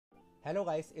Hello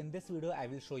guys, in this video I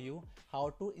will show you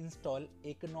how to install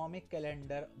economic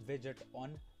calendar widget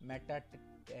on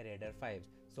MQL5.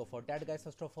 So for that guys,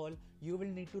 first of all, you will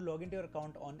need to log into your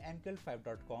account on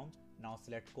mql5.com. Now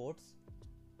select quotes.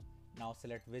 Now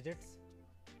select widgets.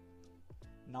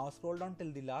 Now scroll down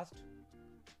till the last.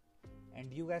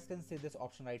 And you guys can see this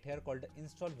option right here called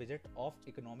install widget of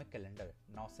economic calendar.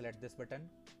 Now select this button.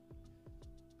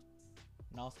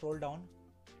 Now scroll down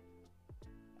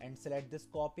and select this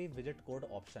copy widget code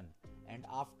option, and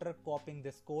after copying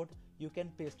this code you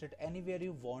can paste it anywhere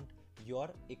you want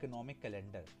your economic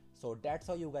calendar. So that's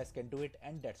how you guys can do it,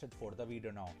 and that's it for the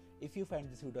video. Now if you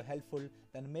find this video helpful,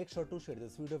 then make sure to share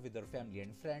this video with your family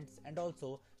and friends, and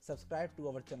also subscribe to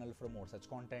our channel for more such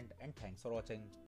content, and thanks for watching.